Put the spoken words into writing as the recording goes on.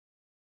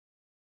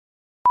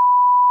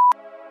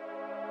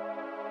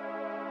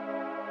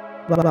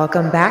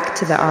Welcome back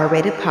to the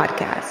R-Rated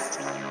Podcast.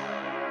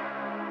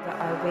 The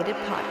R-Rated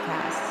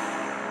Podcast.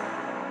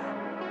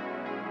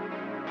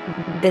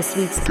 This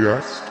week's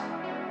guest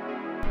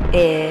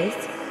is...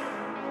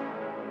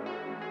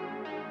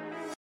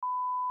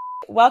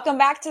 Welcome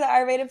back to the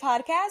R-Rated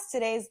Podcast.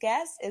 Today's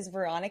guest is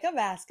Veronica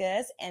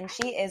Vasquez, and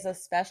she is a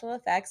special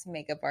effects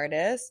makeup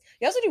artist.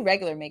 You also do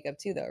regular makeup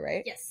too, though,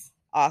 right? Yes.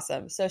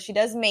 Awesome. So she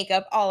does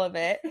makeup, all of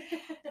it.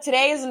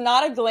 Today is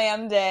not a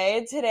glam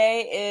day.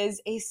 Today is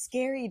a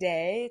scary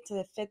day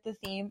to fit the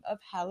theme of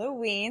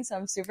Halloween. So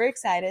I'm super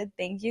excited.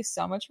 Thank you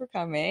so much for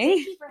coming.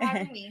 Thank you for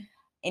having me.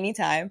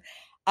 Anytime.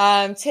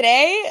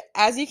 Today,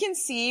 as you can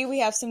see, we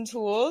have some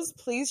tools.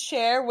 Please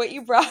share what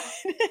you brought.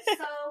 So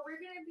we're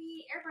going to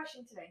be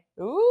airbrushing today.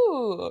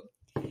 Ooh.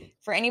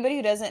 For anybody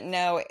who doesn't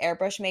know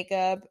airbrush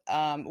makeup,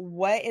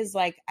 what is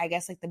like, I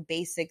guess like the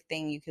basic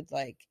thing you could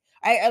like,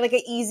 I like an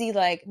easy,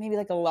 like maybe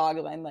like a log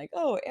line, like,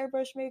 oh,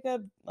 airbrush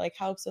makeup like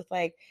helps with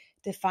like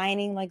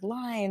defining like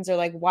lines, or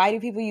like why do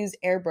people use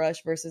airbrush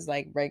versus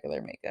like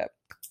regular makeup?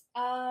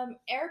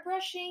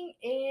 Airbrushing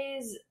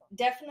is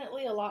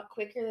definitely a lot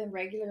quicker than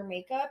regular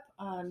makeup.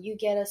 You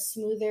just get a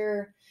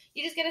smoother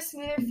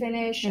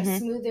finish, a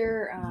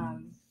smoother,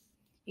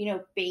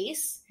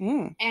 base,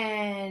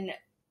 and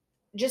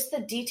just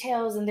the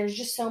details. And there's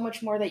just so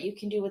much more that you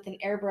can do with an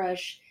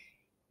airbrush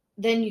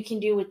than you can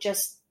do with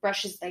just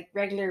brushes like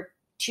regular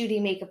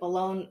 2D makeup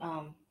alone,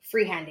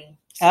 freehanding.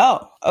 So.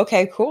 Oh,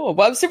 okay, cool.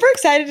 Well, I'm super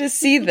excited to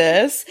see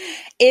this.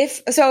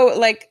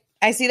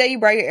 I see that you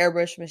brought your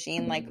airbrush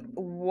machine. Like,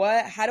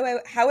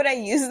 how would I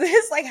use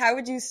this? Like, how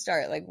would you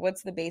start? Like,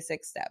 what's the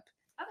basic step?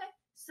 Okay,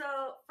 so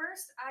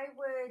first I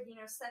would,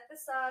 set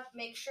this up,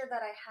 make sure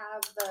that I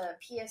have the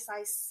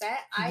PSI set.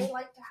 I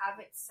like to have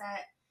it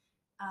set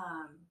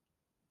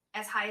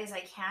as high as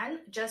I can,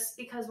 just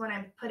because when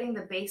I'm putting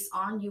the base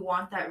on, you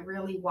want that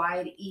really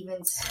wide,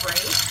 even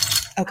spray.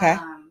 Okay.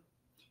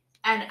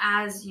 And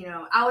as,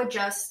 I'll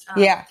adjust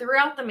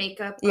throughout the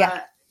makeup.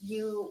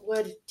 You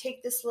would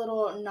take this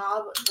little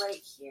knob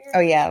right here. Oh,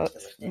 yeah.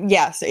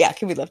 Yeah. So, yeah,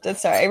 can we lift it?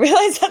 Sorry, I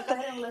realized that. Go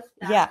ahead and lift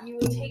that. Yeah. You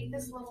would take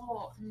this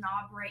little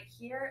knob right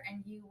here,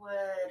 and you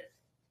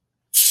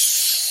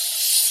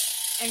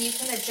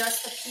can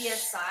adjust the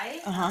PSI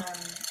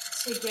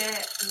to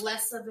get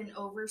less of an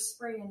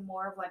overspray and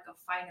more of like a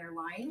finer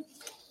line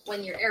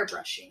when you're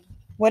airbrushing.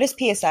 What does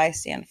PSI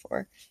stand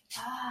for?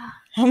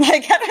 Oh my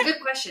God. Good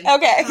question.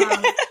 Okay.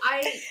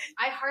 I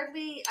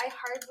hardly. I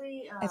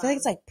feel like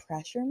it's like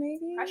pressure,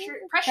 maybe.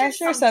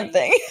 Pressure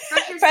something.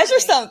 Pressure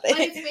something. But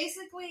it's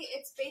basically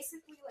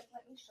like,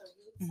 let me show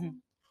you. It's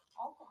some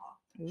alcohol.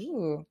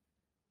 Ooh.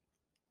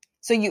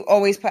 So you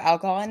always put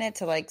alcohol in it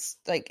to like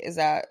is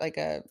that like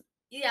a?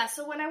 Yeah.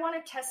 So when I want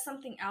to test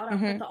something out, I'll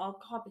put the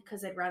alcohol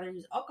because I'd rather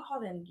use alcohol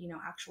than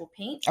actual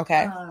paint.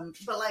 Okay.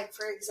 But like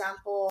for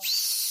example,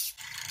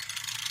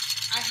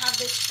 I have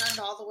this turned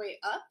all the way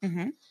up,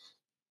 and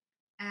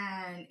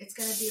it's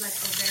going to be like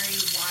a very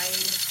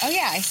wide. Oh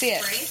yeah, I see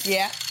it. Spray.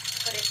 Yeah.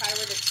 But if I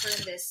were to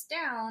turn this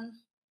down,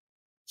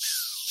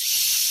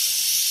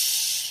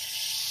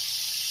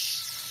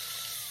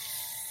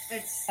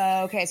 it's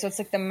okay. So it's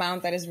like the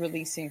amount that is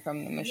releasing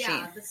from the machine.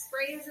 Yeah, the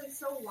spray isn't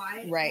so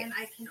wide, right? And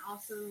I can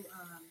also,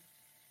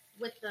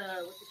 with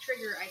the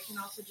trigger, I can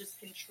also just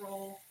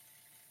control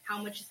how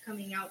much is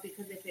coming out,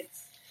 because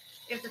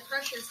if the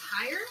pressure is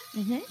higher,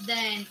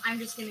 then I'm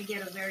just going to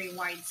get a very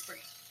wide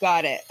spray.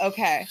 Got it.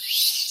 Okay.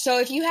 So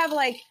if you have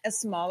like a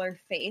smaller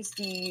face,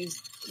 do you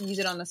use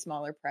it on the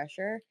smaller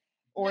pressure,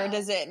 or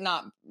does it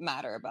not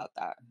matter about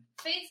that?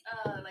 Face,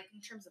 like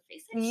in terms of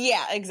face size?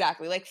 Yeah,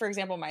 exactly. Like for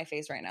example, my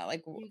face right now,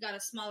 like you got a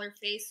smaller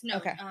face. No,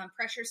 okay.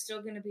 Pressure's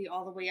still going to be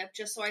all the way up,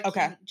 just so I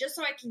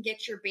can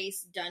get your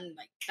base done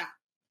like that.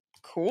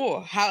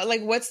 Cool. How,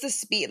 like, what's the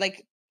speed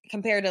like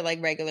compared to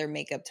like regular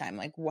makeup time?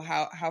 Like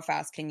how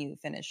fast can you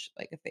finish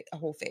like a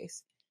whole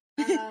face?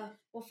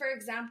 Well, for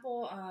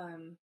example,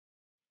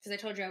 because I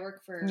told you I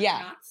work for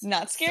KNOTS.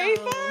 Not Scary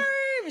Farm.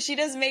 She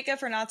does makeup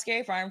for Not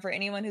Scary Farm. For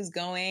anyone who's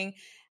going,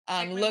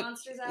 look,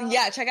 monsters out.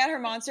 Yeah, check out her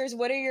monsters.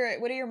 What are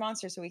your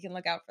monsters so we can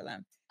look out for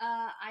them?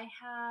 I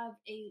have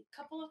a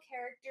couple of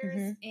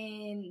characters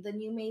in the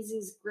New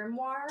Mazes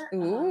Grimoire.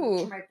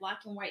 Ooh. My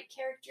black and white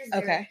characters.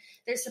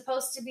 They're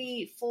supposed to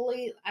be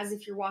fully as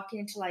if you're walking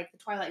into like the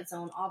Twilight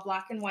Zone, all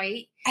black and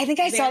white. I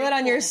think I saw that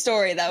on your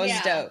story. That was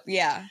dope.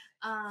 Yeah.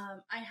 I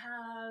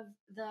have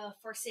the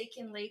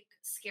Forsaken Lake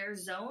Scare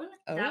Zone.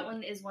 Oh. That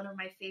one is one of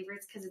my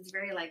favorites because it's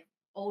very like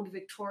old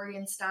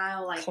Victorian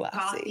style, like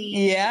classy. Gothy.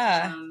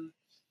 Yeah.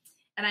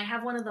 And I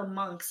have one of the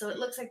monks, so it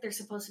looks like they're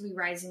supposed to be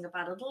rising up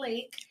out of the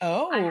lake.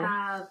 Oh. I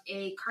have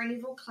a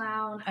Carnival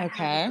Clown. I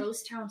have a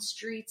Ghost Town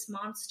Streets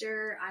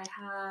monster. I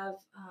have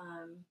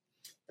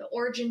the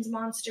Origins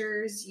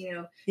monsters.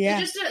 Yeah. I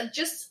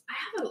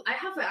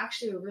have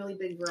actually a really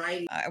big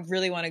variety. I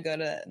really want to go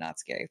to Not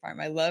Scary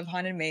Farm. I love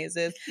haunted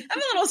mazes. I'm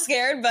a little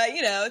scared, but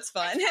it's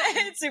fun.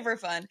 It's super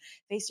fun.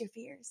 Face your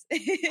fears. But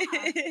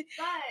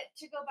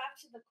to go back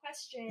to the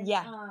question,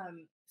 yeah.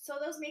 So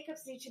those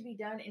makeups need to be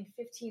done in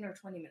 15 or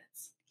 20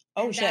 minutes.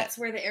 Oh, and shit. that's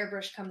where the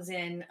airbrush comes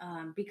in,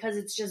 because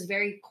it's just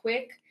very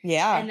quick.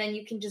 Yeah. And then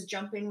you can just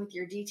jump in with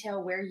your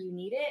detail where you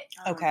need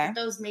it. Okay. With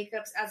those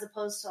makeups, as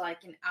opposed to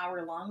like an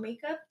hour-long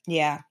makeup.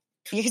 Yeah.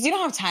 Because you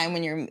don't have time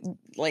when you're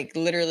like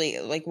literally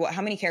like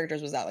how many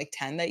characters was that? Like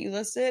 10 that you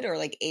listed or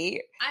like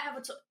 8? I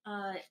have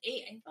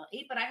eight,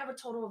 but I have a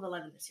total of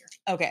 11 this year.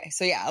 Okay.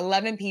 So yeah,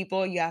 11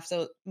 people. You have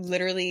to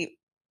literally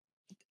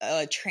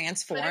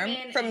transform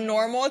from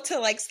normal to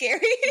like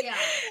scary. Yeah.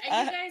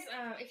 And you guys,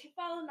 if you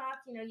follow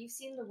KNOTS, you've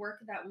seen the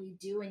work that we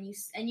do,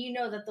 and you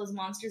know that those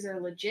monsters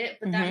are legit,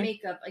 but that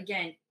makeup,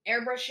 again,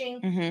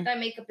 airbrushing, that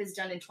makeup is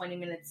done in 20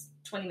 minutes.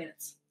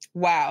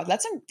 Wow,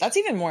 that's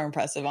even more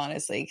impressive,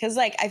 honestly, because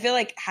like I feel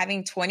like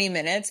having 20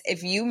 minutes,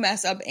 if you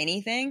mess up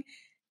anything,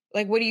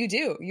 like what do?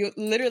 You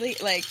literally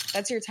like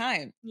that's your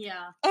time.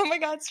 Yeah. Oh my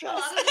God, stress. A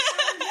lot of the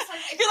time,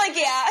 you're like,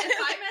 yeah. If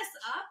I mess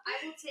up,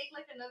 I will take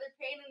like another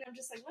paint and I'm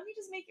just like, let me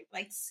just make it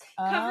like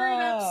cover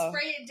it up,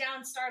 spray it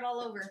down, start all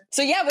over.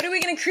 So yeah, what are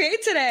we gonna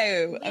create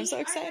today? I'm so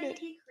excited. We're gonna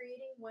be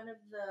creating one of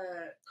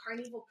the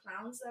carnival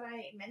clowns that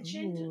I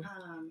mentioned. Ooh.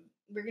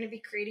 We're gonna be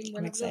creating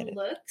one of the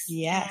looks.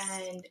 Yes.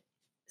 And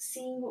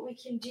seeing what we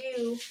can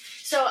do.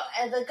 So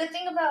the good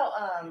thing about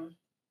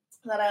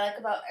that I like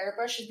about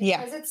airbrush is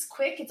because it's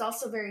quick, it's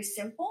also very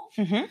simple.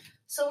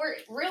 So we're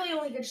really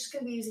only just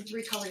going to be using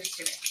 3 colors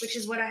today, which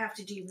is what I have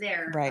to do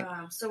there. Right.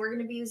 So we're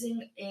going to be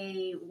using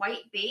a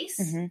white base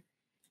and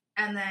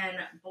then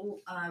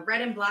red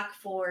and black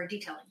for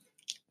detailing.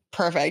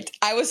 Perfect.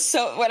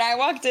 When I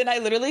walked in, I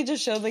literally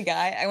just showed the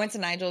guy. I went to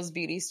Nigel's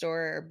beauty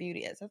store, or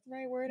beauty. Is that the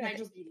right word?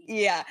 Nigel's Beauty.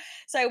 Yeah.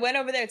 So I went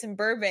over there. It's in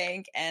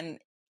Burbank, and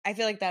I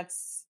feel like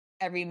that's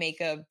every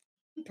makeup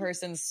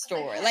person's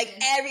store.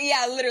 Like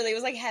literally, it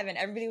was like heaven.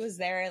 Everybody was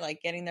there,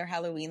 like getting their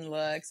Halloween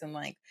looks and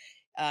like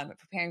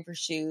preparing for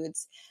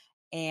shoots.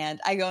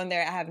 And I go in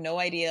there, I have no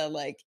idea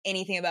like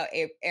anything about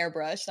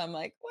airbrush. So I'm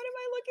like, what am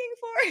I looking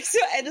for? So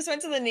I just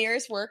went to the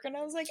nearest worker and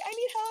I was like, I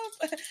need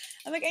help.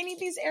 I'm like, I need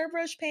these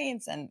airbrush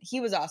paints. And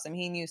he was awesome.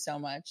 He knew so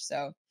much.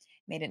 So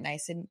made it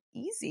nice and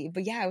easy.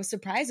 But yeah, I was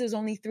surprised it was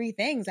only 3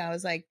 things. I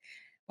was like,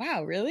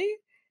 wow, really?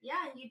 Yeah,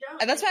 you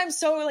don't. And that's why I'm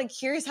so like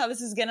curious how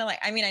this is gonna like.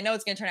 I mean, I know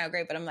it's gonna turn out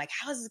great, but I'm like,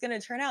 how is this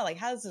gonna turn out? Like,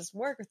 how does this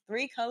work with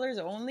 3 colors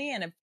only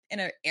and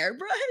an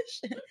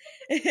airbrush?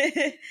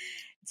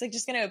 It's like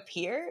just gonna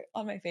appear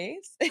on my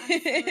face. Oh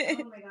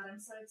my God, I'm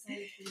so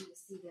excited for you to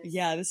see this.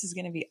 Yeah, this is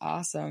gonna be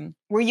awesome.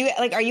 Are you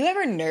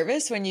ever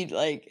nervous when you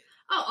like?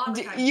 Oh, all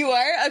the time. You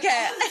are?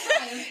 Okay.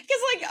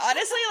 Because like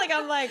honestly, like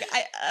I'm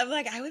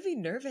like I would be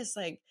nervous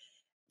like.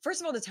 First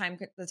of all, the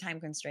time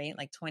constraint,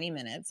 like 20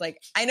 minutes.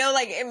 Like, I know,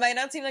 like, it might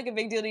not seem like a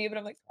big deal to you, but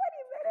I'm like,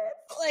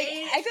 20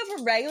 minutes? Like, I feel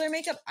for regular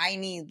makeup, I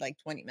need, like,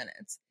 20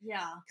 minutes.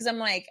 Yeah. Because I'm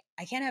like,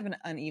 I can't have an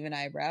uneven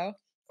eyebrow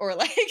or,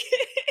 like,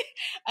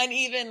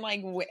 uneven,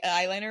 like,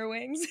 eyeliner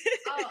wings.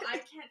 Oh, I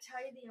can't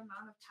tell you the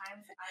amount of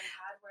times I've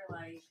had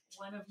where, like,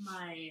 one of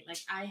my, like,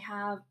 I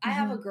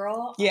have a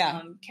girl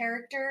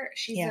character.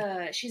 She's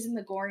in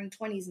the Goring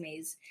 20s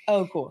maze.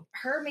 Oh, cool.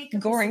 Her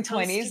makeup Goring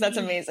 20s, that's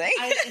amazing.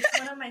 It's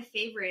one of my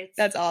favorites.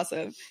 That's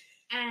awesome.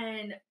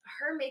 And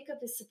her makeup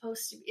is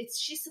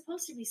she's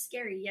supposed to be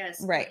scary,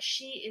 yes. Right. But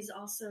she is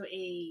also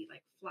a,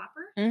 like,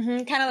 flapper.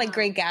 Kind of like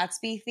Great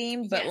Gatsby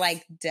theme, but,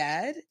 like,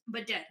 dead.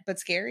 But dead. But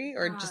scary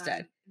or just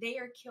dead? They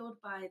are killed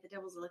by the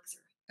devil's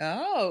elixir.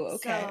 Oh,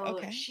 okay. So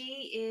okay.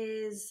 she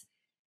is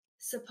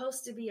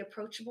supposed to be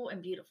approachable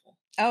and beautiful.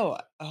 Oh.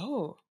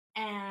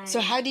 And so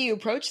how do you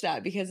approach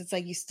that? Because it's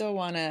like you still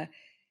want her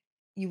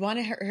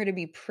to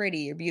be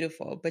pretty or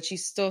beautiful, but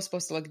she's still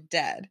supposed to look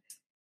dead.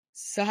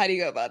 So how do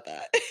you go about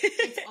that?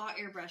 It's all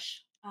airbrush.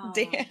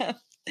 Damn. Can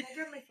I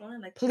grab my phone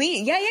and like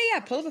please? Yeah.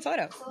 Pull up a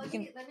photo. So let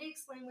me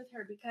explain with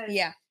her because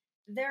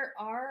there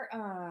are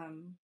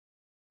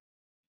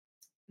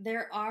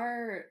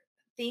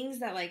things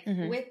that like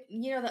with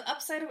the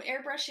upside of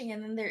airbrushing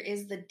and then there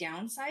is the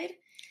downside.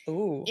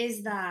 Ooh.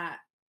 Is that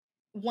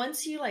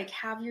once you like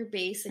have your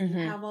base and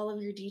you have all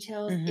of your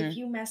details, if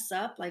you mess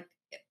up, like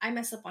I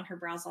mess up on her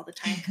brows all the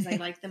time because I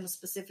like them a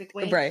specific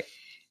way. Right.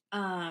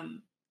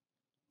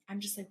 I'm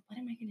just like, what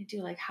am I going to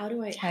do? Like, how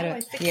do I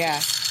fix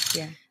this?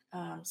 Yeah.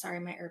 Sorry,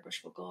 my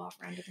airbrush will go off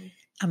randomly.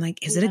 I'm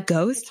like, is it a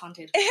ghost? It's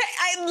haunted.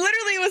 I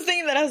literally was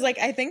thinking that. I was like,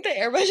 I think the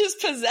airbrush is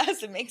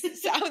possessed. It makes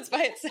sounds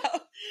by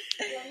itself.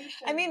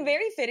 I mean,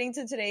 very fitting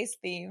to today's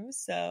theme.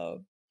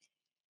 So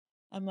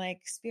I'm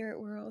like,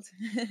 spirit world.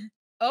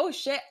 Oh,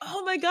 shit.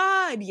 Oh, my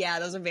God. Yeah,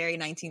 those are very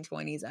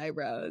 1920s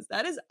eyebrows.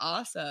 That is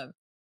awesome.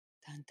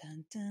 Dun,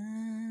 dun,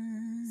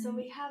 dun. So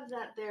we have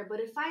that there.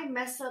 But if I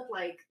mess up,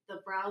 like, the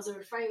brows or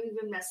if I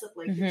even mess up,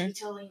 like, the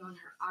detailing on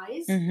her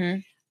eyes,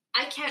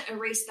 I can't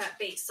erase that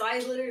base. So I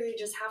literally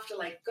just have to,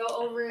 like, go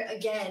over it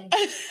again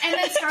and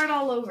then start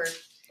all over.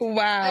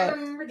 Wow. I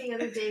remember the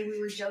other day we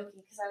were joking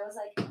because I was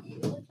like,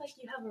 you look like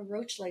you have a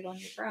roach leg on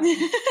your brow.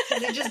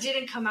 Because it just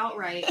didn't come out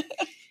right.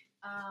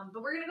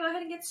 But we're going to go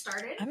ahead and get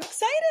started. I'm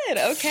excited.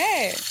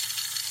 Okay.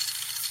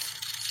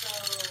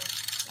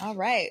 All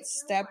right.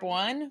 Step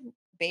 1,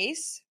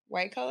 base,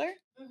 white color.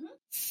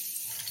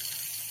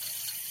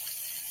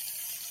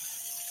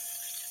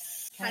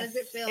 How does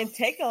it feel? It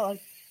tickles.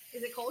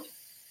 Is it cold?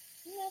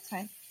 Yeah, that's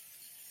fine.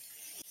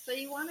 So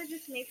you want to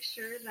just make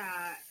sure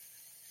that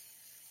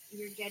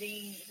you're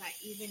getting that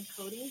even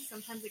coating.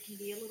 Sometimes it can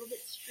be a little bit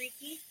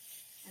streaky,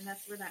 and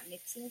that's where that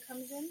mixing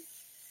comes in.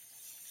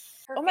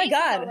 Her Oh my face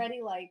God. is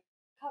already like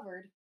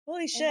covered.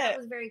 Holy shit. And that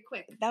was very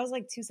quick. That was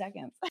like 2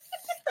 seconds.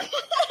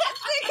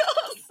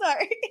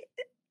 Sorry.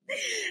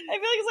 I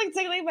feel like it's like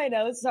tickling my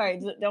nose.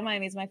 Sorry, don't mind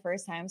me. It's my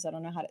first time, so I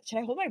don't know how to. Should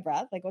I hold my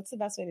breath? Like, what's the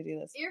best way to do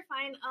this? You're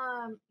fine.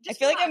 I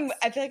feel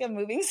like I'm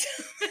moving.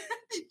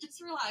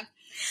 Just relax.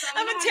 So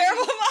I'm a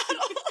terrible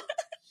model.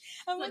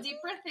 So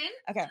deep breath in.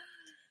 Okay.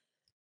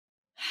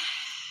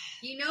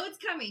 You know it's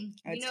coming.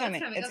 It's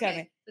coming. It's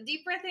coming. So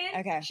deep breath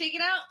in. Okay. Shake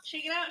it out.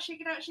 Shake it out. Shake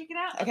it out. Shake it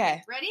out.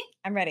 Okay. Ready?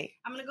 I'm ready.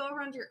 I'm gonna go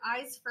around your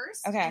eyes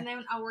first. Okay. And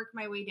then I'll work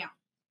my way down.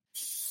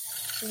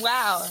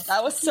 Wow,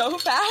 that was so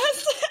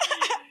fast.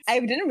 I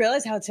didn't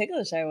realize how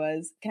ticklish I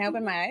was. Can I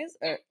open my eyes?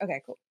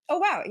 Okay, cool. Oh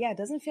wow, yeah, it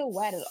doesn't feel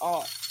wet at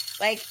all.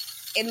 Like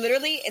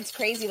it's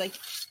crazy. Like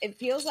it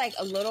feels like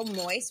a little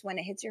moist when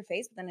it hits your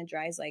face, but then it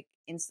dries like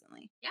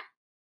instantly. Yeah.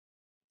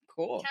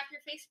 Cool. Tap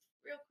your face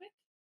real quick,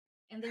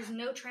 and there's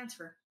no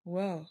transfer.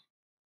 Whoa.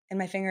 And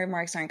my finger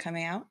marks aren't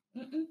coming out?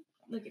 Mm-mm.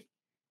 Look at.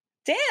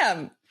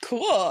 Damn.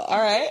 Cool.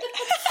 All right.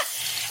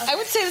 Okay. I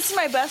would say this is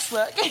my best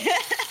look.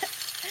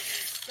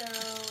 So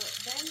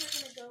then we're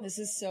going to go. This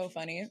is so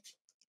funny.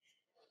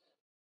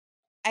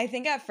 I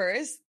think at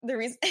first, the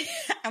reason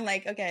I'm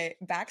like, okay,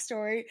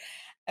 backstory.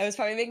 I was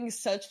probably making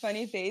such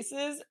funny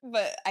faces,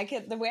 but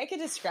the way I could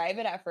describe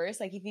it at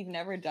first, like if you've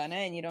never done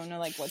it and you don't know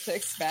like what to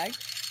expect,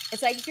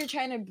 it's like if you're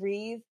trying to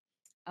breathe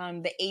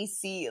the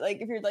AC,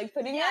 like if you're like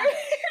putting you're trying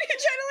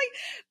to like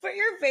put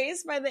your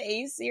face by the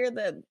AC or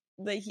the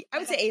I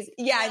would say AC.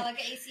 Yeah. Like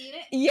an AC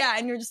unit? Yeah.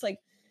 And you're just like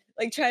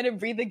trying to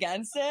breathe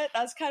against it.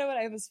 That's kind of what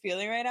I was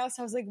feeling right now.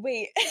 So I was like,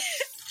 wait,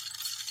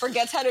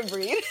 forgets how to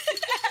breathe.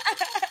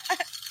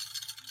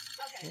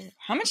 Okay.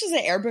 How much does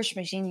an airbrush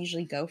machine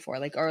usually go for?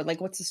 Or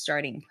what's the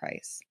starting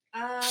price?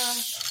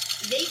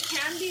 They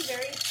can be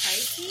very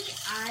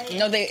pricey.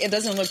 No, it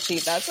doesn't look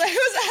cheap. That's why I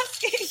was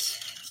asking.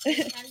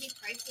 They can be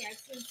pricey. I've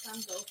seen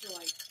some go for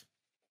like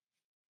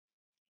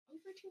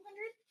over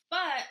 $200.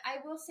 But I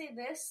will say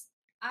this.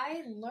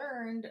 I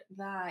learned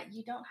that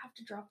you don't have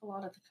to drop a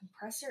lot of the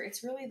compressor.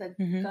 It's really the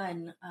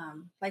gun.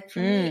 Like for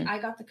me, I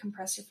got the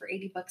compressor for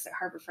 $80 at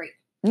Harbor Freight.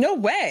 No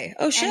way.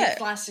 Oh shit. And it's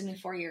lasted me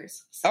 4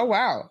 years. So. Oh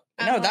wow.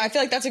 No, I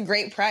feel like that's a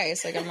great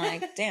price. Like I'm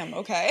like, damn,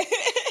 okay.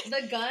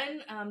 The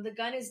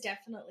gun is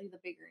definitely the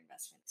bigger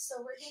investment. So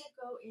we're gonna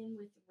go in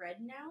with red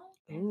now.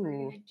 And we're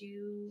gonna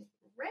do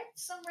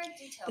some red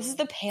details. This is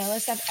the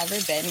palest I've ever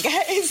been,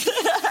 guys.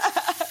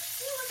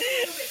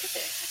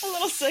 A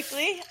little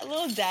sickly, a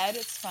little dead.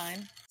 It's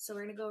fine. So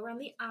we're gonna go around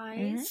the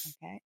eyes.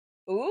 Okay.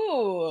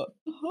 Ooh,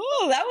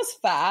 that was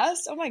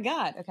fast. Oh my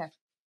god. Okay.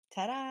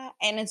 Ta-da!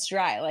 And it's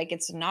dry. Like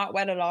it's not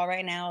wet at all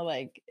right now.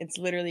 Like it's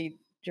literally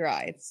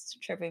dry. It's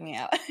tripping me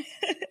out.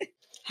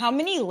 How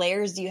many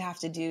layers do you have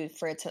to do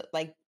for it to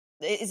like?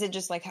 Is it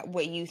just like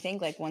what you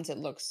think? Like once it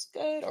looks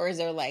good, or is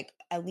there like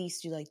at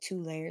least do like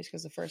 2 layers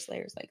because the first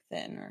layer is like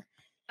thin? Or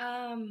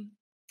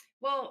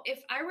well,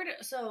 if I were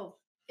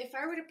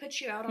to put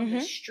you out on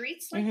the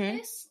streets like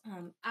this,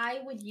 I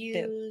would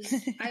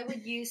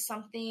use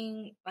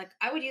something like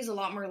I would use a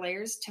lot more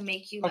layers to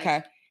make you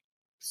like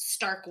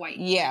stark white.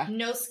 Yeah.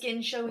 No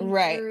skin showing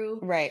through.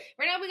 Right.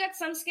 Right now we got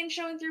some skin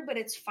showing through, but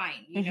it's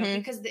fine, you know,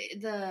 because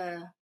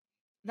the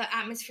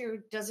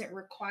atmosphere doesn't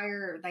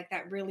require like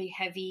that really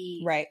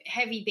heavy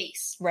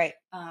base. Right.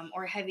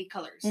 Or heavy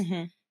colors.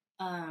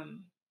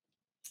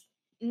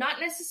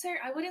 Not necessary.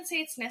 I wouldn't say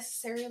it's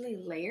necessarily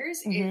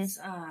layers. It's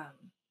God,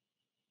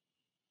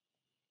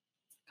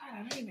 I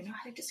don't even know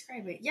how to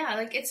describe it. Yeah,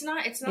 like it's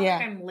not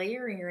like I'm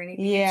layering or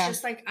anything. Yeah. It's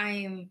just like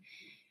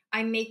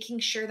I'm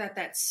making sure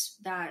that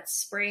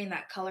spray and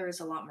that color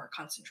is a lot more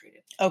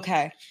concentrated.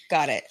 Okay,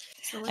 got it.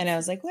 So and I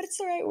was like, what's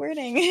the right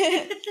wording?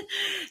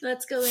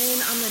 Let's go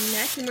in on the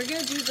neck, and we're going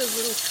to do the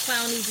little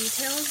clowny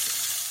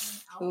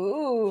details.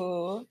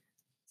 Ooh.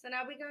 So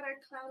now we got our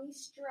clowny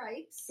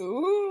stripes.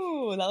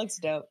 Ooh, that looks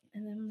dope.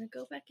 And then I'm going to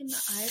go back in the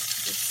eyes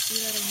to just see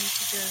that I need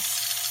to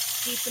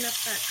just deepen up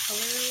that color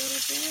a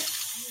little bit.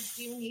 You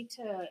do need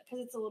to,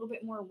 because it's a little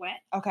bit more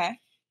wet. Okay.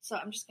 So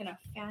I'm just going to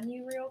fan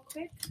you real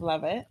quick.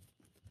 Love it.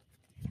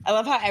 I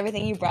love how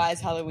everything you brought is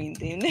Halloween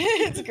themed.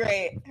 It's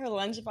great. Her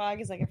lunchbox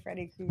is like a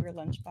Freddy Krueger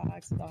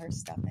lunchbox with all her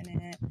stuff in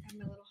it. And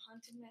my little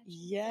haunted mansion.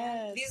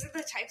 Yes. These are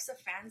the types of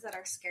fans that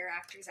our scare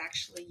actors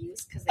actually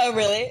use.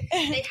 Really?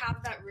 They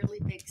have that really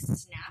big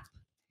snap.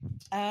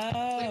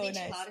 Oh, would it be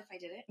too loud if I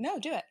did it? No,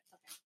 do it.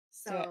 Okay.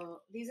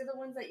 So these are the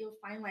ones that you'll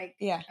find like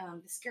the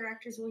scare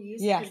actors will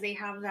use because they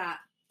have that.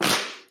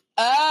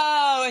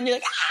 Oh, and you're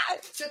like, ah!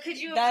 So could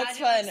you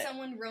imagine like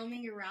someone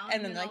roaming around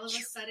and then like, all of a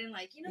sudden,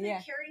 like, you know,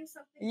 they're carrying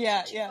something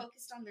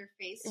focused on their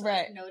face, so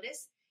right?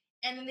 Notice,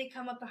 and then they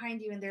come up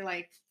behind you and they're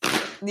like,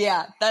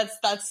 yeah, that's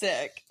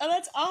sick. Oh,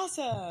 that's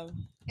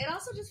awesome. It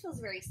also just feels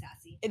very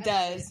sassy. It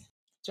does.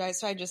 So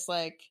I just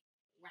like,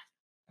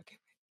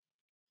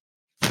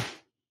 okay,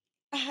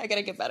 I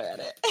gotta get better at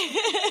it.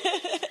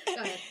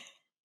 Go ahead.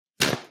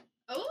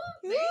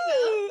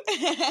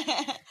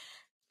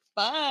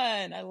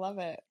 Fun. I love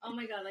it. Oh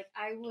my God. Like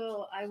I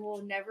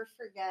will never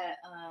forget.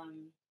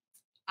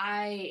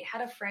 I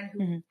had a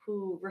friend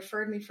who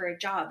referred me for a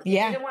job. They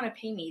didn't want to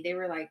pay me. They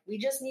were like, we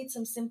just need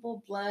some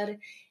simple blood.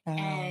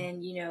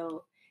 And, you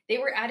know, they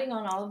were adding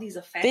on all of these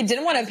effects. They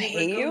didn't want to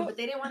pay you? But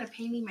they didn't want to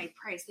pay me my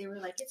price. They were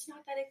like, it's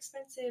not that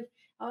expensive.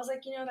 I was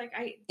like, you know, like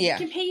I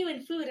can pay you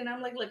in food. And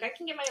I'm like, look, I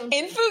can get my own food.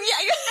 In food? Yeah.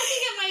 I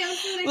can get my own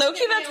food.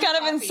 Low-key, that's kind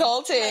of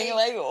insulting.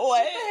 Like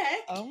what? The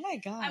heck? Oh my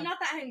God. I'm not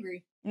that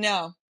hungry.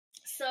 No.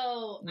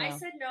 So I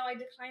said no. I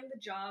declined the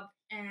job.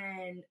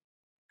 And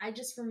I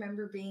just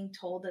remember being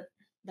told that,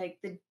 like,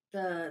 the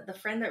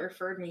friend that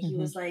referred me, he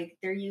was like,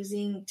 they're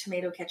using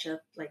tomato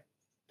ketchup, like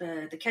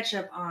the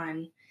ketchup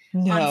on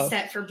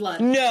set for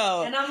blood.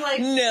 No. And I'm like,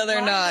 no, they're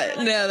not.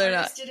 Like, no, they're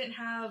not. Didn't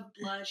have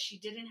blood. She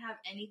didn't have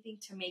anything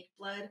to make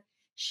blood.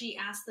 She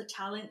asked the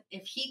talent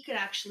if he could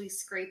actually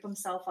scrape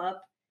himself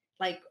up,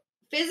 like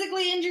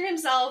physically injure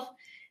himself,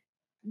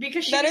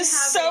 because she that is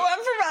so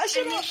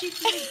unprofessional. And then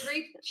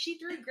she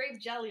threw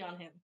grape jelly on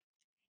him.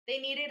 They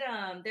needed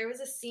there was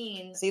a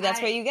scene. See, that's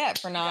what you get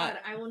for not.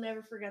 God, I will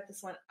never forget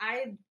this one.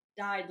 I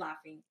died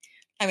laughing.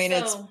 I mean,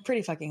 it's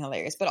pretty fucking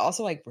hilarious, but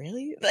also like,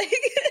 really? Like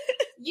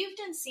you've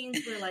done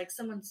scenes where like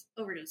someone's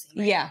overdosing,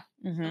 right? Yeah.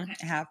 Okay.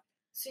 I have.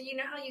 So you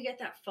know how you get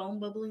that foam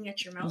bubbling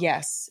at your mouth?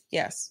 Yes.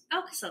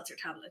 Alka-Seltzer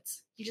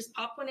tablets. You just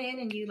pop one in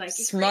and you like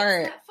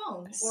smart. That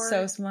foam. Or,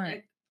 so smart.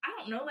 Like, I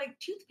don't know, like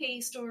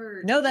toothpaste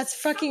or no, that's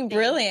fucking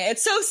brilliant.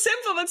 It's so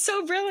simple but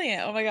so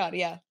brilliant. Oh my God,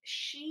 yeah.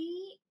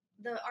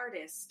 The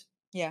artist.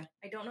 Yeah.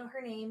 I don't know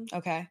her name.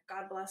 Okay.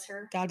 God bless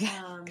her. God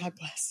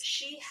bless.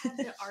 She had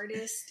the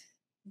artist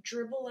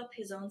dribble up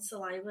his own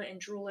saliva and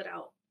drool it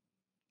out.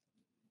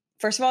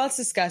 First of all, it's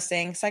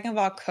disgusting. Second of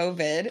all,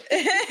 COVID.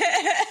 And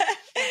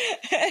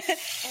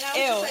I was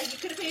just like, you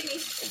could have paid me.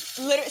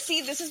 Literally,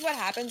 see, this is what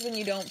happens when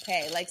you don't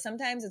pay. Like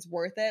sometimes it's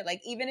worth it.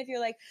 Like even if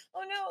you're like,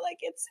 oh no, like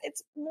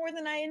it's more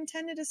than I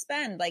intended to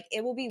spend. Like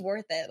it will be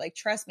worth it. Like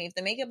trust me, if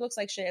the makeup looks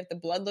like shit, if the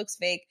blood looks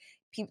fake,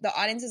 the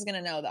audience is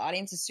gonna know. The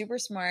audience is super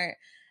smart.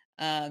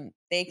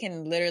 They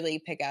can literally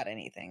pick out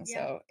anything.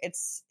 Yeah. So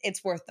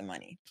it's worth the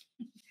money.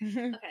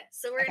 Okay,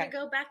 so we're gonna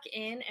go back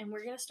in and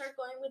we're gonna start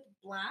going with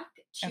black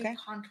to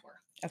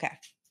contour. Okay.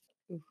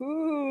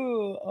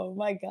 Ooh, oh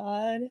my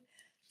God.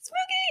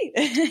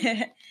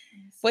 Spooky.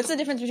 What's the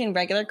difference between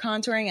regular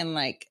contouring and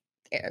like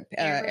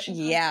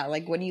yeah,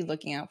 like what are you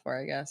looking out for,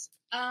 I guess?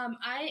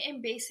 I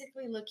am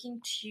basically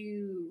looking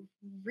to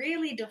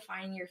really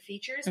define your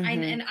features.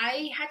 And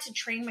I had to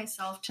train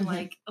myself to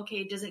like, okay,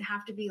 it doesn't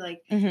have to be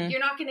like, you're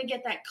not going to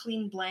get that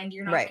clean blend.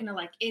 You're not going to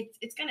like,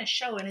 it's going to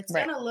show and it's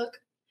going to look,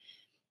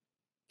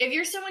 if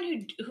you're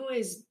someone who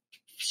is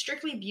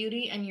strictly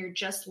beauty and you're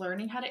just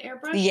learning how to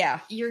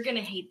airbrush, you're going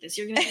to hate this.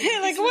 You're going to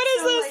hate like, what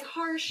is this? Like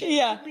harsh.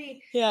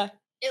 Yeah.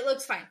 It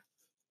looks fine.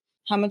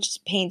 How much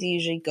paint do you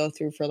usually go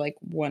through for like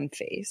one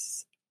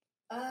face?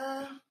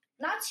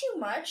 Not too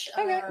much.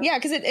 Okay. Yeah,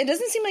 because it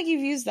doesn't seem like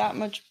you've used that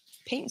much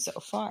paint so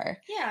far.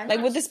 Yeah.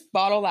 Like, would this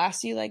bottle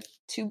last you like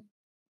two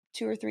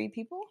or three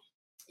people?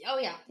 Oh,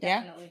 yeah.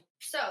 Definitely. Yeah?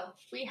 So,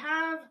 we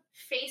have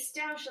face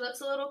down. She looks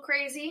a little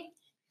crazy.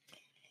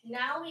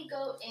 Now we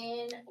go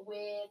in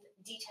with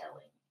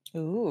detailing.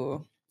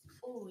 Ooh.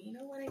 Oh, you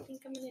know what I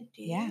think I'm going to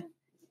do? Yeah.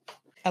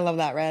 I love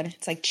that red.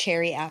 It's like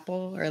cherry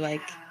apple or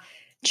like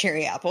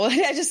cherry apple.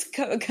 I just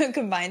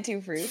combine two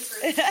fruits.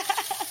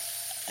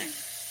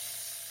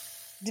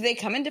 Do they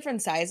come in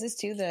different sizes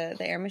too? The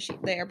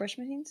airbrush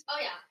machines? Oh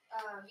yeah,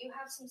 you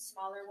have some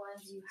smaller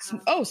ones. You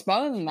have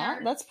smaller than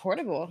that. That's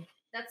portable.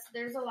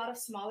 There's a lot of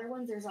smaller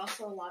ones. There's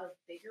also a lot of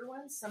bigger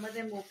ones. Some of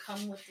them will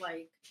come with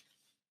like,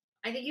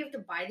 I think you have to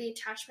buy the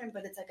attachment,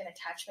 but it's like an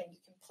attachment you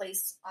can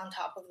place on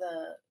top of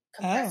the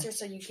compressor,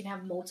 so you can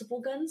have multiple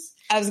guns.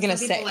 I was gonna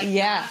say, like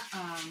yeah.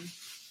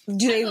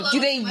 Do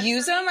they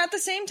use them at the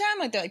same time?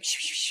 Like they're like,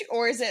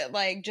 or is it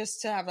like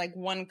just to have like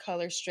one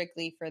color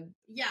strictly for?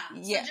 Yeah.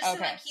 So just to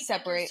like keep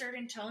separate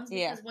certain tones,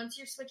 because once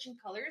you're switching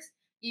colors,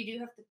 you do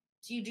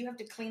have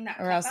to clean that,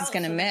 or else it's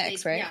gonna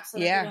mix, right? Yeah. So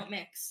that they don't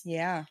mix.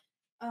 Yeah.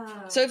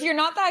 So if you're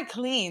not that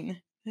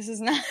clean, this is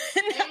not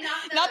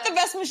not the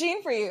best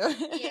machine for you.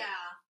 Yeah.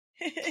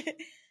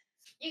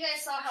 You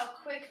guys saw how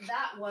quick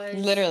that was.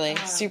 Literally,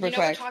 super quick.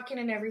 We're talking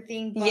and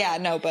everything.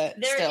 But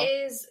but still.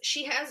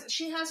 She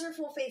has her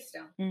full face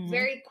down.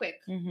 Very quick.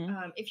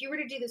 If you were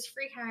to do this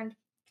freehand,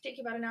 it'd take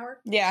you about an hour.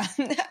 Yeah.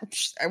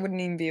 I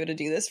wouldn't even be able to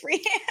do this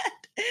freehand.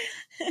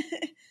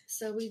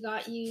 So we're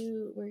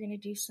going to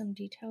do some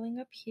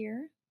detailing up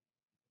here.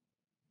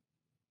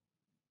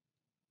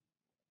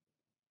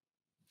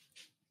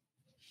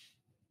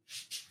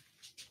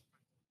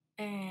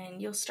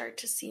 And you'll start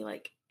to see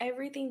like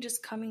everything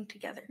just coming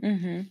together.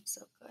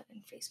 So go ahead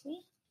and face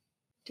me.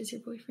 Does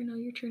your boyfriend know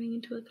you're turning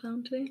into a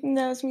clown today?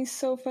 No, it's me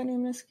so funny.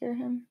 I'm gonna scare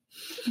him.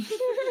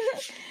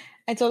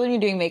 I told him you're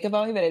doing makeup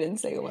on me, but I didn't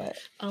say what.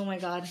 Oh my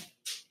God.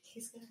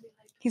 He's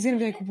gonna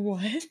be like,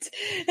 what?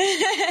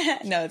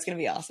 No, it's gonna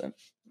be awesome.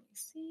 Let me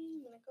see.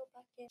 I'm gonna go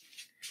back in.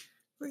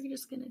 We're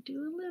just gonna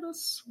do a little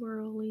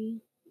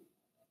swirly.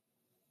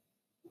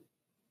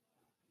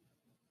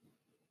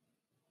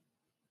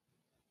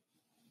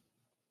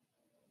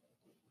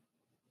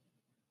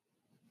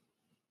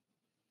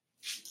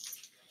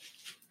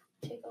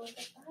 take a look at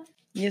that.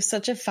 You have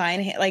such a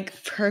fine hand,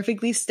 like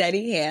perfectly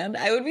steady hand.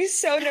 I would be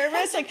so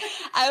nervous. Like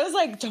I was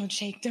like, don't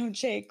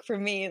shake for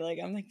me. Like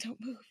I'm like, don't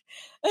move.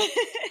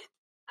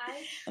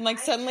 I'm like,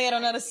 suddenly I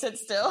don't know how to sit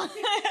still. I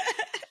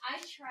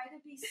try to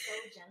be so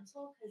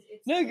gentle because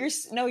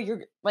it's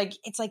you're like,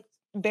 it's like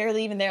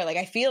barely even there. Like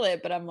I feel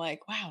it, but I'm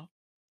like, wow,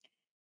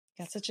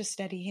 got such a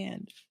steady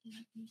hand.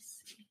 Let me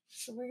see.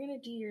 So we're gonna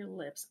do your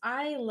lips.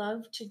 I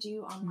love to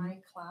do on my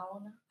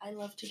clown. I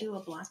love to do a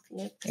black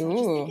lip because I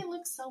just think it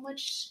looks so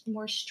much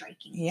more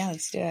striking. Yeah,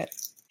 let's do it.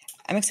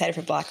 I'm excited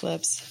for black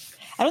lips.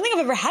 I don't think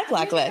I've ever had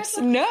black lips.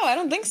 No, I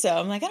don't think so.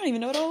 I'm like, I don't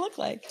even know what it'll look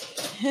like.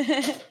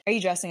 Are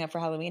you dressing up for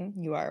Halloween?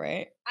 You are,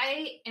 right?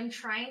 I am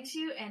trying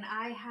to, and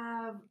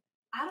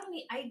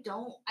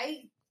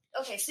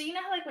okay, so you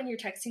know how like when you're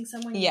texting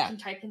someone, you can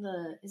type in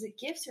is it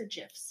GIFs or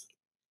GIFs?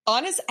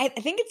 Honest, I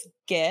think it's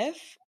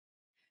GIF.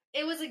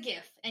 It was a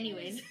GIF.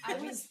 Anyways, I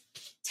was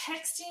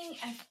texting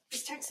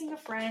a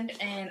friend,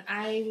 and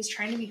I was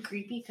trying to be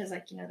creepy because,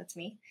 like, that's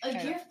me. A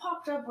GIF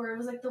popped up where it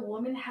was like the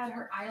woman had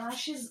her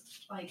eyelashes,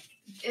 like,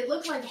 it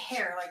looked like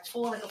hair, like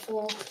a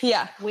full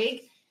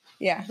wig.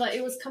 Yeah. But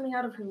it was coming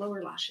out of her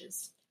lower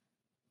lashes.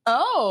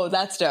 Oh,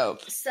 that's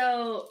dope.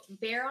 So,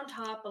 bare on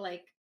top, but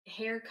like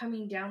hair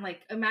coming down, like,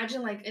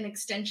 imagine like an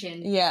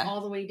extension all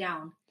the way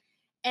down.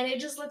 And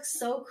it just looks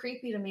so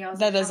creepy to me. I was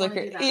that does look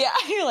creepy. Yeah,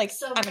 you're like,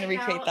 so I'm going to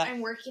recreate that.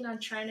 I'm working on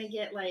trying to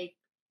get like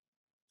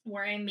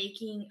where I'm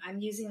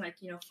using like,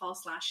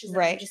 false lashes.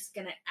 Right. I'm just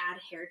going to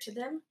add hair to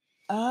them.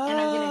 Oh. And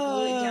I'm going to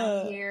glue it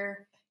down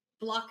here,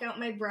 block out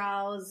my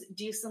brows,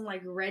 do some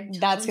like red tones.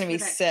 That's going to be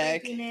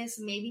sick. Creepiness,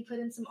 maybe put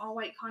in some all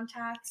white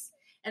contacts.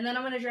 And then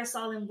I'm going to dress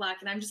all in black.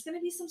 And I'm just going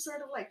to be some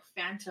sort of like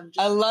phantom.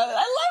 I love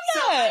that.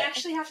 So I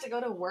actually have to go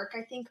to work,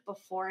 I think,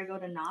 before I go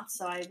to KNOTS.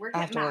 So I work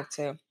at MAC. Work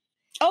too.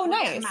 Oh,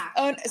 nice.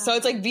 Oh, so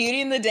it's like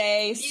beauty in the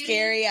day,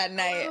 scary at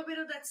night. A little bit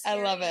of that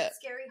scary, I love it.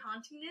 Scary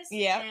hauntiness.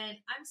 Yeah. And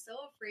I'm so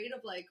afraid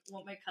of like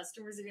what my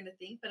customers are going to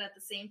think. But at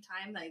the same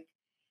time, like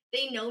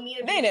they know me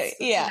to be a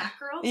spooky Mac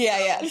girl.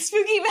 Yeah.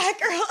 Spooky Mac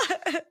girl.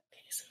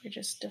 So we're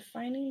just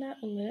defining that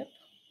lip.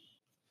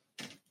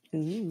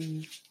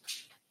 Ooh.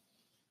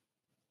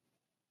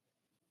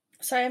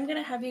 So I'm going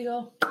to have you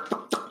go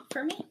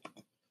for me.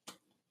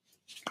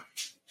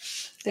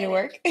 Did it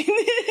work?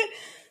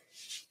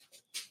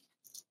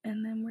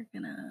 And then we're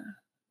going to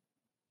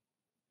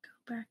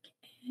go back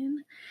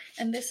in.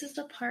 And this is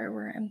the part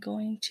where I'm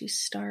going to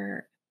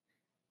start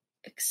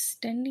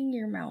extending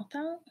your mouth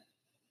out.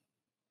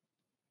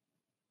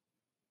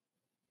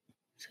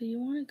 So you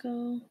want to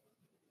go.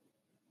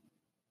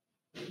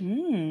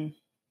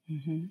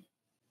 Mm-hmm.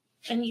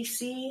 And you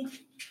see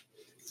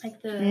like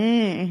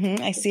the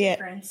I see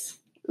difference.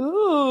 It.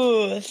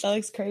 Ooh, that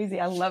looks crazy.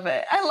 I love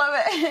it.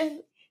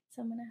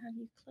 So I'm going to have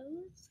you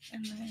close,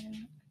 and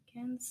then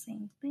again,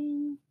 same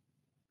thing.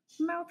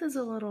 Mouth is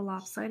a little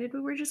lopsided,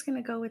 but we're just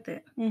going to go with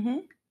it. Mm-hmm.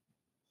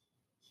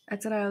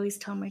 That's what I always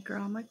tell my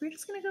girl. I'm like, we're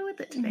just going to go with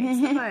it today.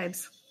 It's the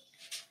vibes.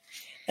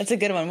 That's a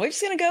good one. We're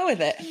just going to go with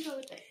it.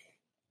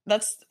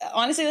 That's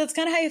honestly, that's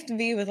kind of how you have to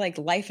be with like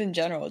life in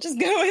general. Just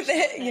go with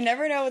it. You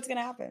never know what's going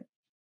to happen.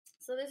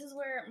 So this is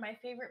where my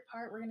favorite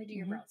part, we're going to do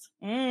your brows.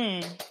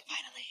 Finally.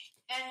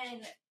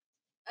 And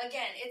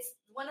again, it's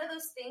one of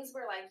those things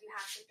where like you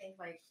have to think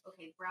like,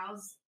 okay,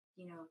 brows,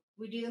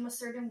 we do them a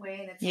certain way,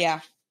 and it's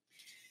like,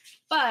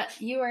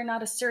 but you are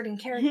not a certain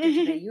character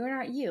today. You are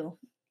not you.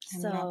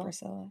 I'm not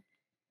Priscilla.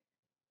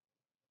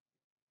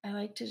 I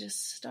like to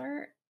just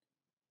start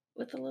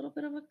with a little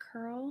bit of a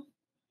curl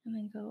and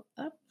then go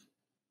up.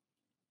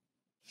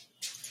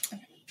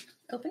 Okay.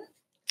 Open.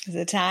 Is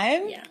it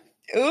time? Yeah.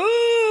 Ooh!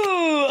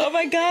 Oh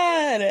my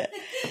god!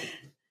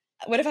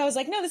 What if I was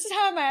like, no, this is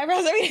how my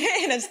eyebrows are?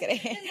 I'm just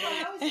kidding.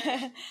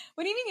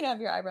 What do you mean you don't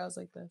have your eyebrows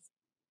like this?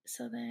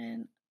 So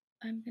then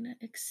I'm gonna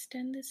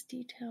extend this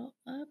detail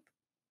up.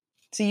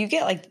 So you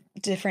get like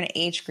different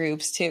age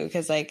groups too,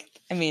 because like,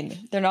 I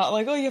mean, they're not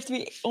like, oh, you have to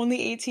be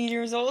only 18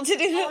 years old to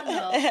do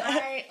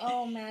that.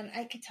 Oh man,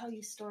 I could tell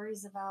you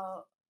stories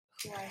about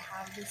who I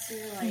have this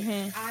year.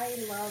 Like, I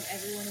love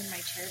everyone in my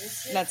chair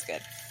this year. That's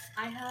good.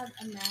 I have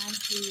a man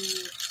who,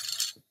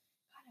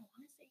 God, I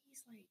want to say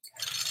he's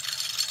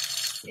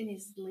like in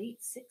his late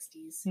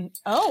 60s.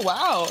 Oh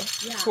wow!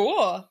 Yeah,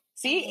 cool.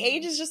 See, and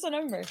age is just a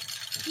number.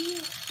 He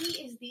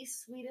is the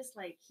sweetest.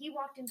 Like, he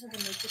walked into the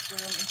makeup room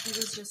and he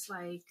was just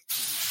like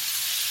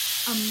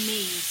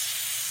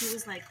amazed. He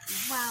was like,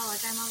 wow,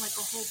 like I'm on like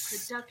a whole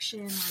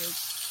production, like,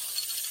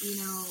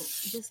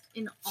 just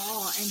in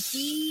awe. And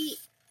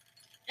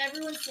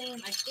everyone's saying,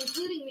 like,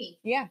 including me.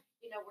 Yeah.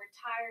 We're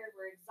tired,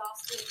 we're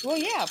exhausted. Well,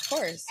 yeah, of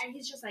course. And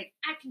he's just like,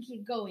 I can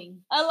keep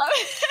going. I love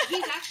it.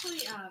 He's actually,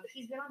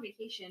 he's been on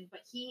vacation,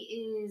 but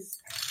he is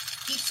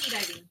deep sea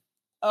diving.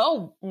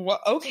 Oh,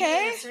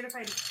 okay.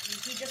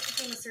 He just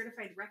became a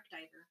certified wreck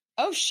diver.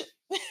 Oh, shit.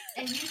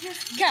 And you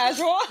just...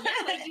 Casual. Yeah,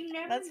 like, you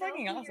never That's know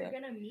fucking who awesome. You're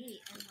going to meet.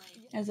 And,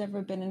 like, has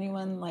ever been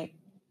anyone, like,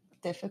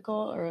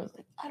 difficult or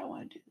like, I don't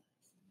want to do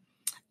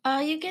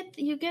You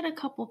get a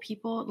couple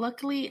people.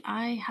 Luckily,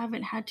 I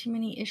haven't had too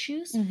many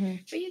issues,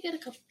 but you get a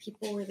couple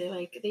people where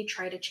they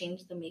try to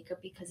change the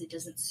makeup because it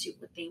doesn't suit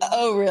what they want.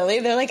 Oh, really?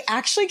 They're like,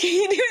 actually, can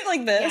you do it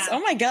like this? Yeah. Oh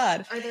my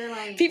God. Or they're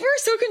like, people are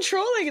so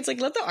controlling. It's like,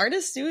 let the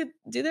artists do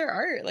their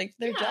art, like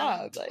their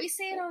job. Like, we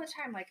say it all the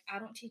time. Like, I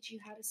don't teach you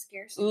how to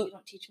scare, so you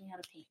don't teach me how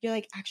to paint. You're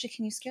like, actually,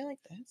 can you scare like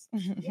this?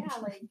 Yeah,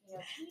 like,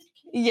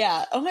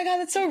 yeah. Oh my God,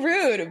 that's so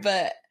rude.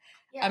 But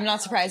yeah, I'm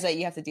not surprised that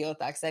you have to deal with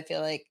that, because I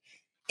feel like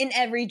in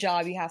every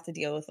job you have to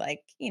deal with,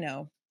 like,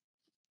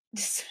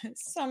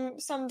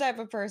 some type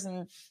of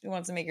person who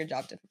wants to make your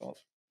job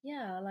difficult.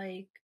 Yeah,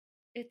 like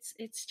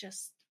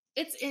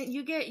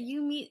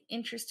you meet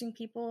interesting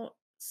people,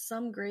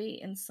 some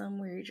great and some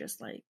where you're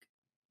just like,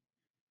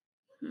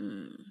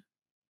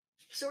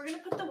 So we're gonna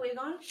put the wig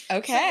on.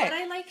 Okay. So what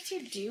I like to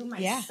do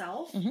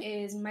myself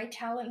is my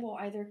talent will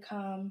either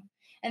come,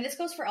 and this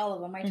goes for all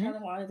of them. My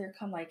talent will either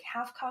come like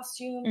half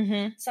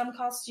costume, some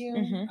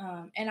costume,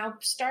 and I'll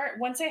start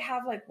once I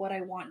have like what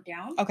I want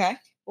down. Okay.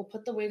 We'll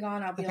put the wig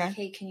on. I'll be like,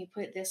 hey, can you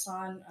put this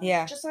on?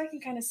 Just so I can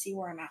kind of see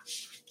where I'm at.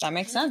 That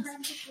makes sense.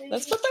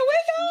 Let's put the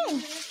wig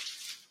on.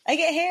 I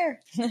get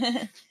hair.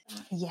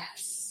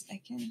 Yes,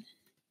 I can.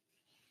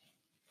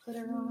 Put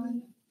her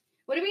on.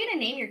 What are we going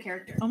to name your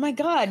character? Oh my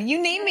God,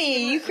 you named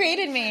me. You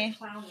created me.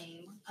 Clown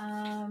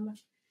name.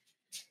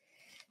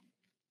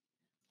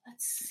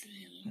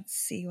 Let's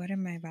see. What are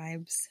my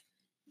vibes?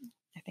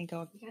 I think we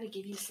got to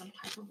give you some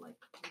type of like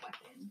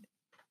weapon.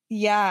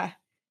 Yeah.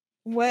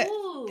 What?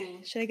 Ooh,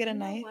 should I get a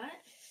knife? What?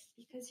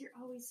 Because you're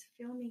always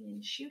filming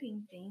and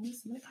shooting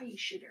things. I'm gonna call you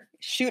Shooter.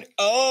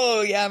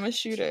 Oh yeah, I'm a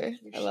shooter.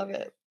 I love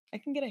it. I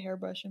can get a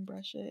hairbrush and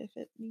brush it if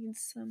it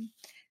needs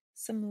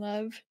some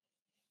love.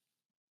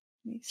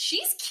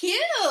 She's cute.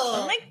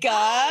 Oh my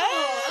God.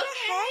 Oh,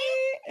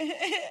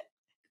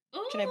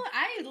 okay.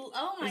 Hi.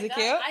 Oh my Is it God.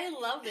 cute? I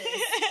love this.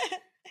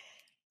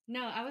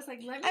 No, I was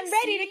like, I'm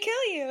ready to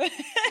kill you.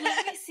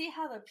 Let me see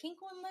how the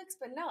pink one looks,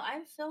 but no,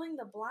 I'm feeling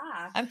the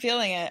black. I'm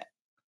feeling it.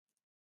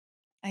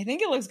 I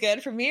think it looks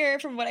good from here,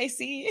 from what I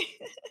see.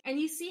 And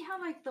you see how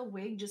like the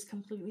wig just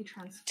completely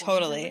transforms.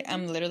 Totally. Everything?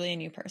 I'm literally a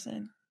new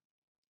person.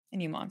 A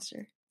new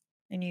monster.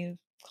 A new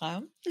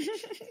clown.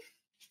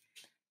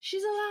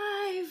 She's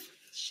alive.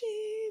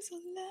 She's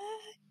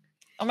alive.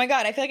 Oh my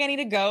God, I feel like I need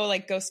to go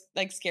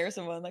scare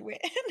someone, like, wait,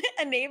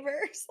 a neighbor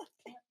or something.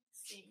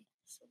 Let's see.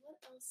 So what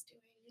else do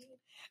I need?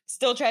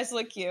 Still tries to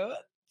look cute.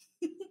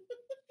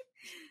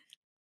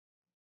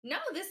 No,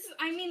 this is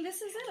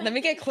it. Let me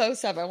get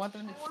close up. I want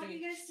them to see. I want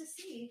you guys to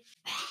see.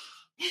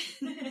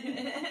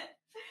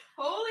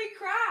 Holy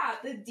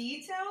crap, the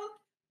detail.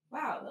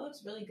 Wow, that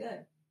looks really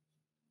good.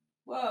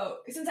 Whoa.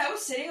 Since I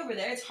was sitting over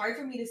there, it's hard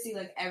for me to see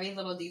like every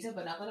little detail,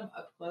 but now that I'm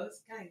up close.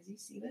 Guys, do you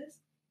see this?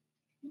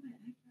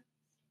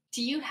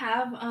 Do you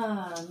have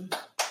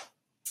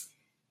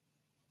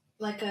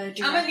like a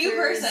director's... I'm a new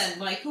person.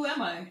 Like, who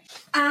am I?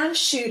 I'm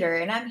Shooter,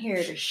 and I'm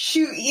here to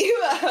shoot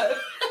you up.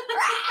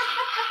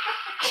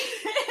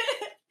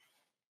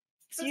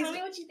 So tell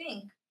me what you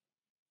think.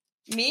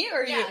 Me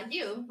or you? Yeah,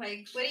 you.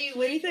 Like, what do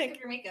you think of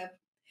your makeup?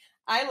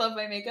 I love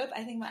my makeup.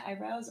 I think my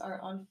eyebrows are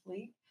on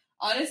fleek.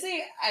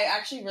 Honestly, I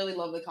actually really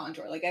love the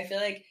contour. Like, I feel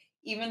like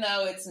even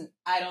though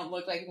I don't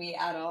look like me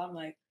at all, I'm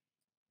like,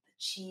 the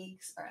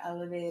cheeks are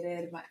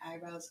elevated. My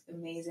eyebrows look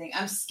amazing.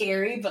 I'm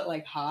scary, but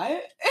like hot.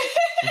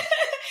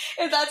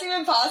 If that's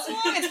even possible,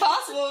 it's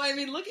possible. I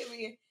mean, look at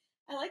me.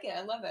 I like it.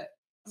 I love it.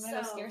 I'm going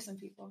to go scare some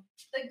people.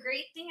 The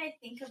great thing I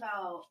think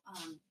about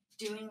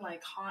doing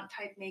like haunt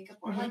type makeup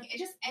or like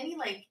just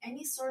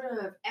any sort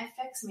of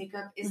FX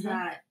makeup is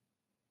that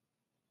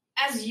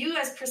as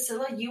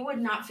Priscilla, you would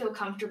not feel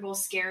comfortable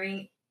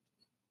scaring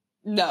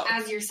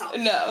as yourself.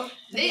 No.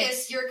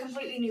 You're a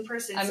completely new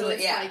person. So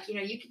it's like,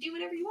 you can do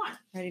whatever you want.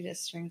 Ready to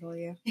strangle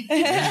you.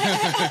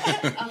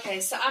 Okay,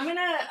 so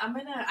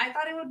I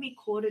thought it would be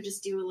cool to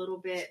just do a little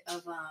bit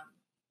of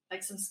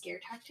like some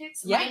scare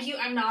tactics. Yeah. Mind you,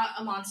 I'm not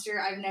a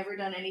monster. I've never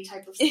done any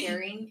type of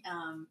scaring.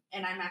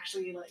 And I'm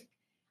actually like,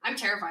 I'm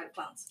terrified of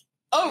clowns.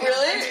 Oh,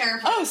 really? I'm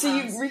terrified of clowns. So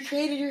you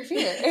recreated your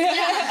fear.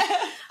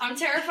 Yeah. I'm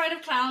terrified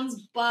of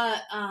clowns,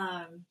 but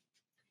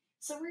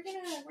so we're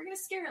gonna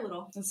scare a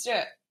little. Let's do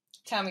it.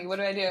 Tell me, what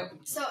do I do?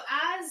 So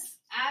as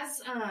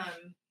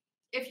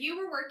if you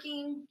were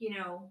working,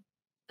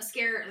 a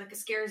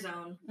scare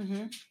zone,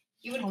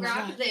 you would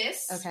grab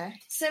this. Okay.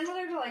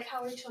 Similar to like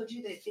how I told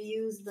you that they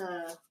use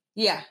the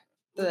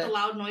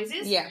loud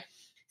noises. Yeah.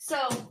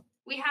 So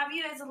we have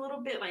you as a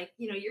little bit like,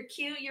 you're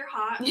cute, you're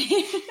hot.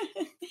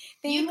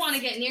 You'd want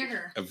to get near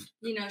her.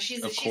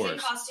 She's in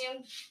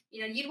costume.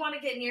 You'd want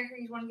to get near her.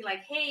 You'd want to be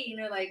like, hey,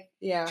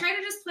 try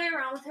to just play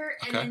around with her.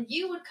 And then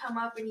you would come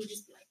up and you'd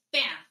just be like,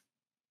 bam.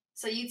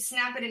 So you'd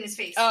snap it in his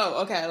face.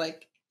 Oh, okay.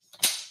 Like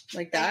that?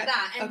 Like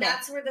that. And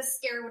that's where the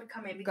scare would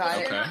come in.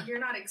 Because you're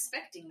not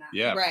expecting that.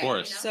 Yeah, of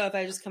course. So if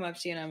I just come up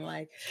to you and I'm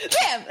like,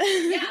 bam!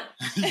 Yeah.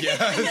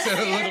 Yeah, it's a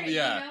little bit,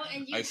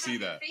 and you I see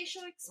that.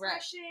 Facial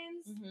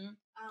expressions.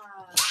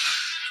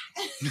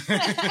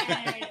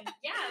 Right.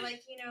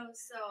 And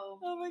so.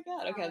 Oh my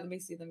God. Okay, let me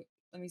see them.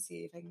 Let me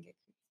see if I can get.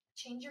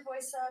 change your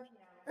voice up, you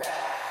know.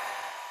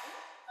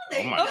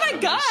 Oh my Oh my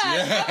god!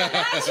 Yeah. I'm a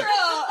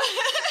natural.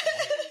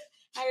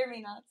 Hire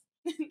me, not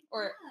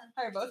or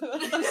hire both of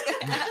us. I'm just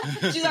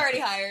kidding. She's already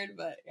hired,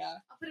 but yeah.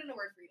 I'll put in a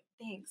word for you.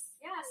 Thanks.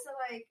 Yeah, so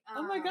like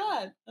Oh my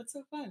god, that's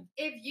so fun.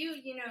 if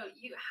you know,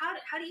 you how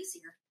do you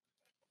see her?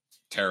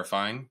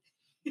 Terrifying.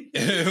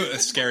 A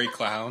scary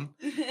clown.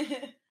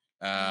 It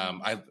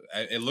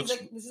looks.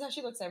 Like, this is how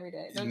she looks every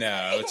day.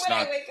 No, it's when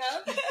not. I wake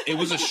up. It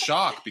was a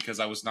shock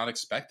because I was not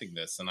expecting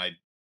this, and I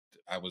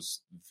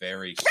was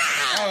very.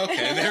 Oh,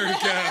 okay, there we go.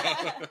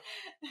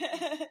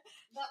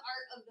 The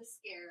art of the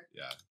scare.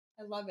 Yeah.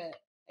 I love it.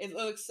 It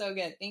looks so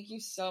good. Thank you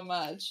so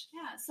much.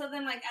 Yeah. So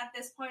then, like at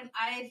this point,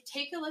 I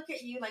take a look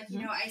at you. Like you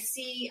know, I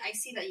see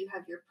that you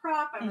have your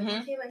prop. I'm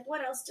like, okay, like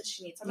what else does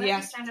she need? So I'm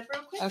gonna stand up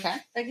real quick. Okay.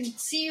 I can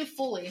see you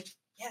fully.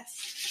 Yes.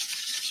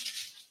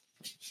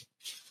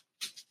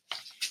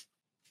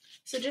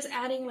 So just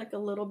adding like a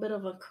little bit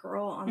of a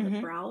curl on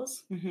the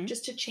brows,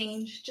 just to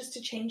change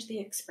the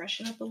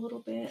expression up a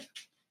little bit.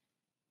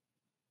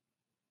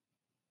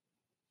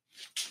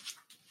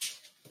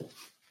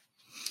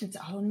 It's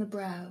all in the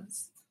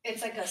brows.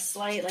 It's like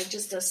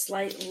just a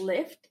slight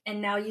lift,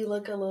 and now you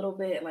look a little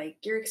bit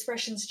like your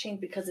expressions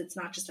change because it's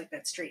not just like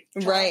that straight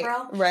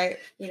brow. Right.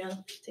 You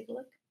know, take a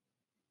look.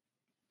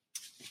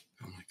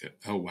 Oh my god!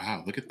 Oh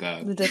wow! Look at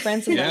that. The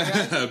difference. In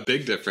Yeah,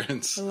 big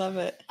difference. I love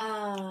it.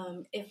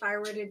 If I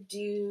were to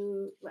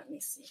do, let me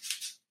see.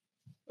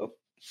 Oh,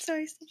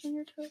 sorry, stepped on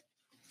your toe.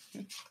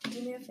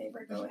 Do me a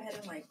favor. Go ahead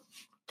and like.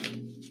 See,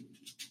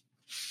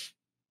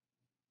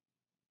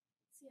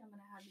 I'm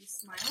gonna have you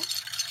smile.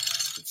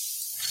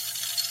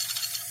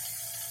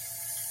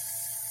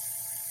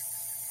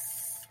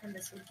 And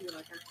this would be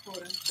like our quote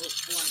unquote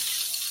blunt.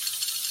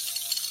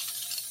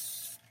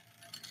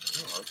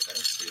 Oh, okay.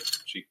 So you have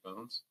some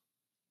cheekbones.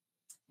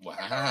 Wow.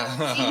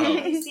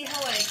 See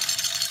how like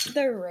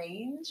The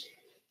range?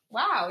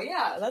 Wow,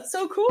 yeah, that's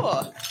so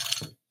cool.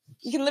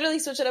 You can literally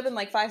switch it up in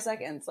like 5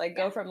 seconds. Like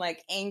go from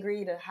like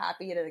angry to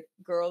happy to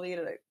girly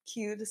to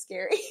cute to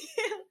scary.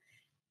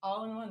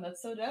 All in one.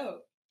 That's so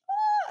dope.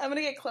 I'm gonna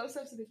get close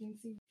up so they can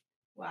see.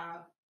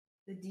 Wow.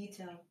 The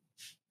detail.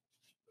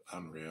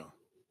 Unreal.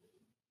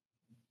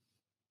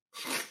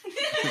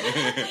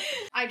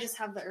 I just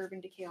have the Urban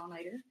Decay All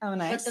Nighter. Oh,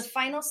 nice. But the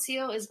final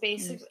seal is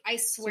basically, I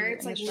swear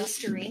it's like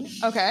Listerine.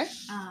 Okay.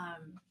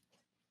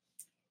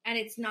 And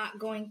it's not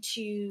going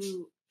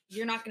to,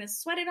 you're not going to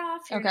sweat it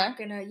off. You're not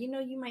going to,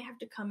 you might have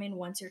to come in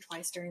once or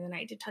twice during the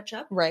night to touch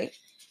up. Right.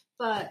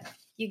 But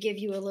you give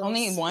you a little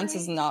Only spray. once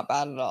is not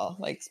bad at all.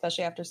 Like,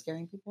 especially after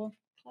scaring people.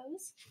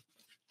 Close.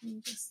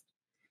 And just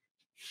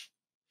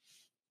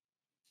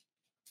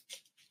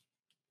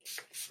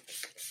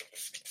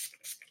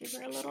give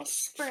her a little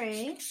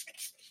spray.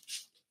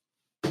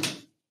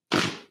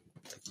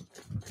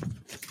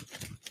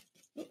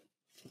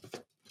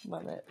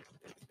 Love it.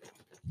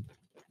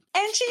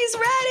 And she's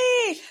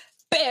ready!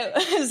 Boo!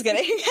 Just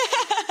kidding.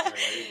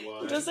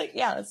 Just like,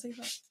 yeah, let's see.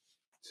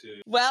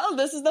 Well,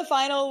 this is the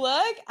final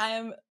look.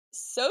 I'm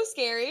so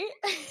scary.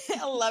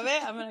 I love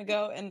it. I'm going to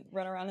go and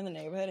run around in the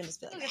neighborhood and just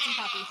be like, get some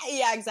coffee.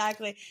 Yeah,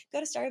 exactly. Go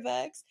to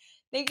Starbucks.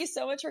 Thank you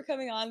so much for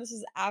coming on. This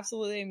is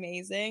absolutely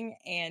amazing.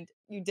 And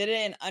you did it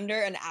in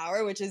under an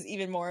hour, which is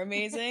even more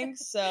amazing.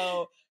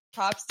 So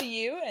props to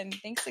you. And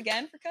thanks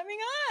again for coming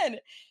on.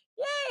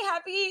 Yay.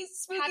 Happy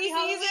spooky season.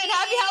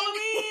 Happy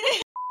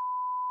Halloween.